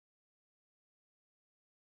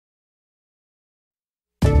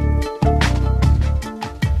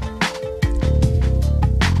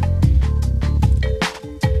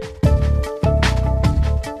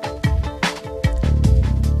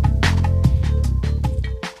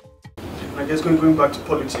I guess going back to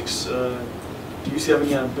politics, do you see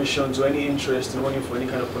any ambitions or any interest in running for any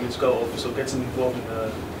kind of political office or getting involved in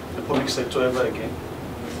the public sector ever again?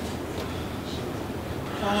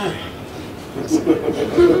 That's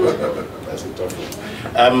a tough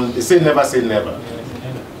one. They say never.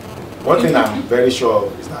 One thing I'm very sure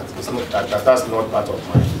of is that that's not part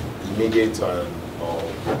of my immediate or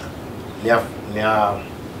near.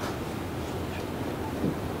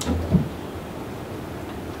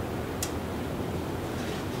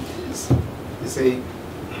 They say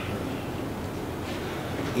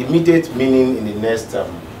immediate meaning in the next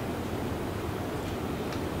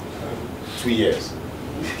 2 years.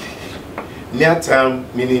 Near term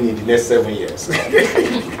meaning in the next 7 years.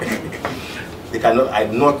 They cannot.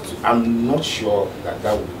 I'm not sure that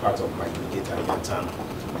will be part of my immediate and near-term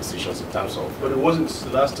decisions in terms of. But it wasn't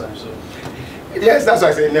the last time, so. Yes, that's why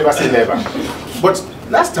I say never. But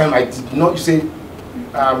last time I did not. You say,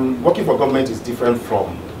 working for government is different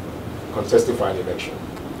from contesting for an election.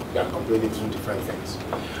 They are completely two different things.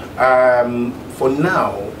 For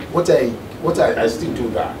now, what I still do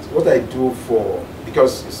that. What I do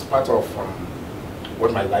because it's part of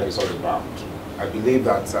what my life is all about. I believe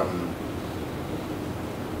that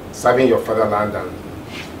serving your fatherland and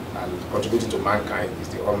contributing to mankind is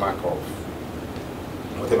the hallmark of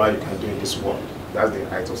whatever you can do in this world. That's the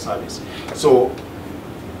height of service. So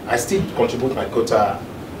I still contribute my quota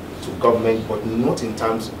to government, but not in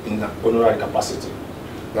an honorary capacity.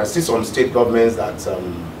 There are still some state governments that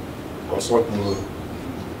consult me,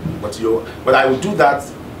 but I will do that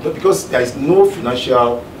because there is no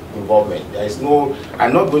financial involvement. There is no.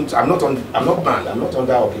 I'm not banned. I'm not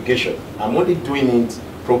under obligation. I'm only doing it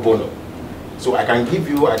pro bono. So I can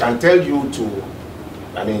tell you to,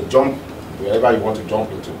 jump wherever you want to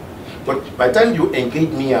jump into. But by the time you engage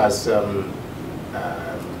me as a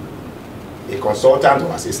consultant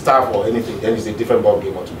or as a staff or anything, then it's a different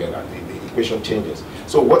ballgame altogether. The equation changes.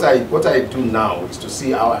 So what I do now is to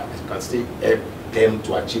see how I can still help them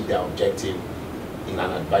to achieve their objective in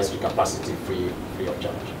an advisory capacity free of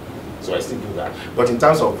charge. So I still do that. But in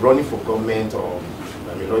terms of running for government or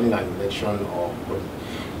running an election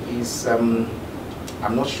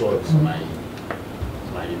I'm not sure it's my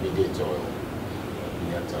immediate or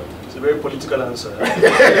near term. It's a very political answer.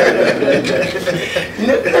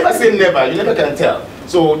 Never say never. You never can tell.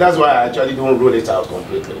 So that's why I actually don't rule it out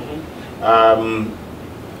completely.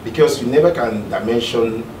 Because you never can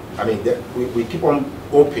dimension. We keep on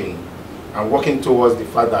hoping and working towards the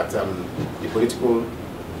fact that the political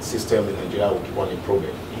system in Nigeria will keep on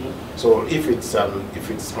improving. So if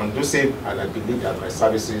it's conducive, and I believe that my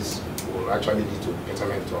services will actually lead to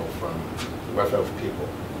betterment of the welfare of people,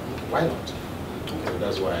 why not? So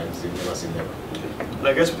that's why I say never say never. And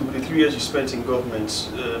I guess with the 3 years you spent in government,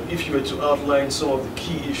 if you were to outline some of the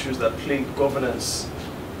key issues that plague governance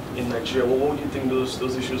in Nigeria, what would you think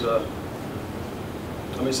those issues are?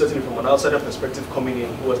 Certainly from an outsider perspective coming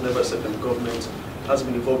in, who has never served in government, has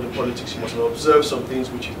been involved in politics, you must have observed some things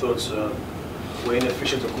which you thought were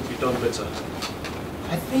inefficient or could be done better.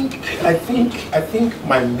 I think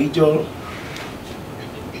my major,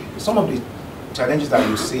 some of the challenges that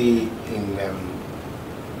you see in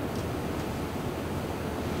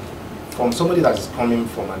from somebody that is coming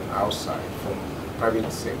from an outside, from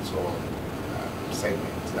private sector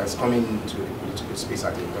segment, that's coming into the political space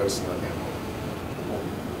at a very senior level.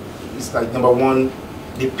 It's like, number one,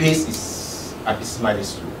 the pace is abysmally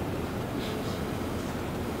slow.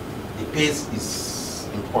 The pace is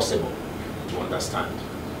impossible to understand,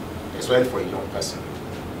 especially for a young person.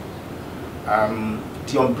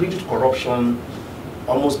 The unbridled corruption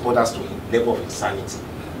almost borders to a level of insanity.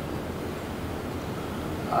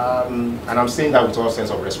 And I'm saying that with all sense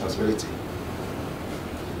of responsibility.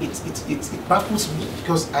 It baffles me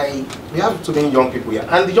because we have so many young people here,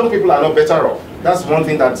 and the young people are not better off. That's one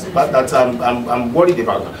thing that I'm worried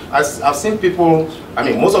about. As I've seen people,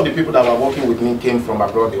 most of the people that were working with me came from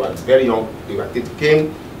abroad. They were very young. They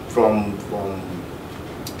came from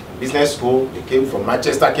business school. They came from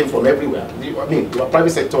Manchester. Came from everywhere. They were private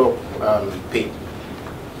sector paid.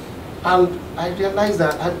 And I realized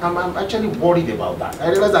that I'm actually worried about that. I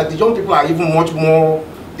realized that the young people are even much more.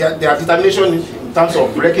 Their determination in terms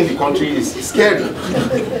of wrecking the country is scary.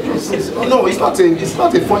 It's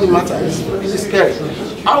not a funny matter. It's scary.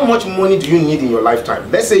 How much money do you need in your lifetime?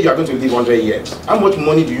 Let's say you are going to live 100 years. How much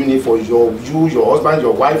money do you need for your husband,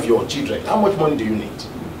 your wife, your children? How much money do you need?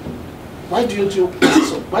 Why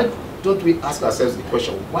don't we ask ourselves the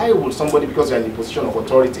question? Why would somebody, because you're in a position of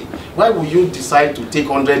authority, why would you decide to take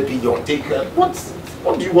 100 billion?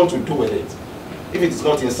 What do you want to do with it? If it's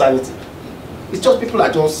not insanity. It's just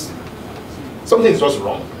something is just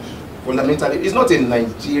wrong. fundamentally, it's not a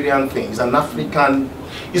Nigerian thing, it's an African,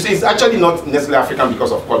 it's actually not necessarily African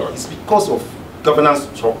because of color, it's because of governance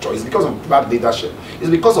structure, it's because of bad leadership, it's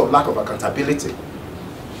because of lack of accountability.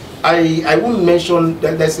 I won't mention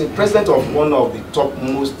that there's a president of one of the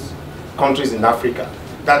topmost countries in Africa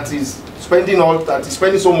that is spending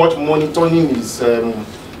so much money turning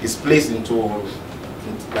his place into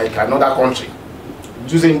like another country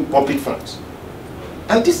using public funds.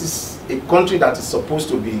 And this is a country that is supposed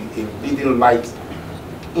to be a leading light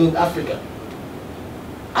in Africa.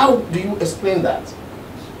 How do you explain that?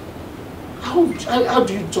 How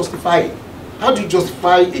do you justify it? How do you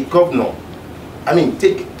justify a governor, I mean,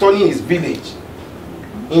 turning his village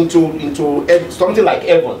into something like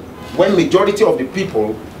heaven, when majority of the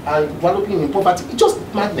people are developing in poverty? It's just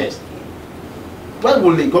madness. Why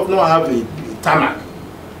would a governor have a tarmac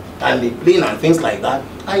and a plane and things like that?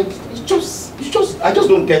 I just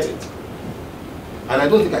don't get it. And I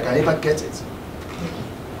don't think I can ever get it.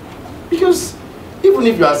 Because even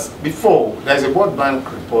if you ask before, there's a World Bank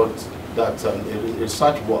report that a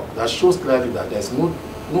research work that shows clearly that there's no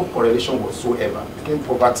correlation whatsoever between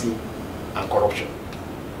poverty and corruption.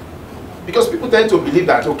 Because people tend to believe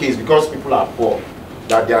that, okay, it's because people are poor,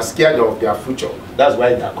 that they are scared of their future, that's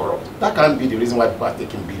why they are corrupt. That can't be the reason why people are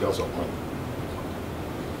taking billions of money.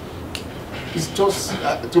 It's just,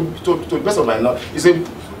 to the best of my knowledge, you see,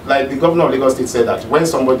 like the governor of Lagos State said that when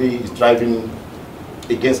somebody is driving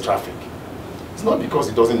against traffic, it's not because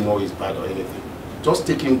he doesn't know it's bad or anything. Just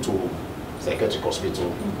take him to psychiatric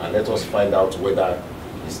hospital and let us find out whether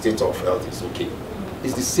his state of health is okay.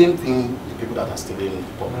 It's the same thing the people that are stealing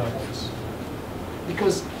public funds.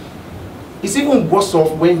 Because it's even worse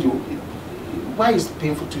off when you, why it's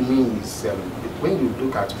painful to me is when you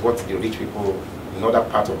look at what the rich people in other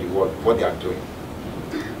parts of the world, what they are doing.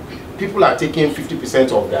 People are taking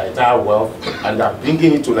 50% of their entire wealth and are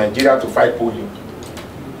bringing it to Nigeria to fight polio.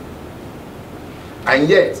 And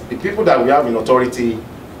yet, the people that we have in authority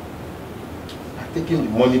are taking the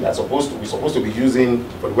money that's supposed to be using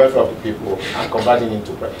for the welfare of the people and converting it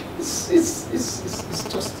into bread. It's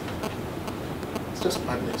just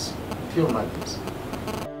madness, pure madness.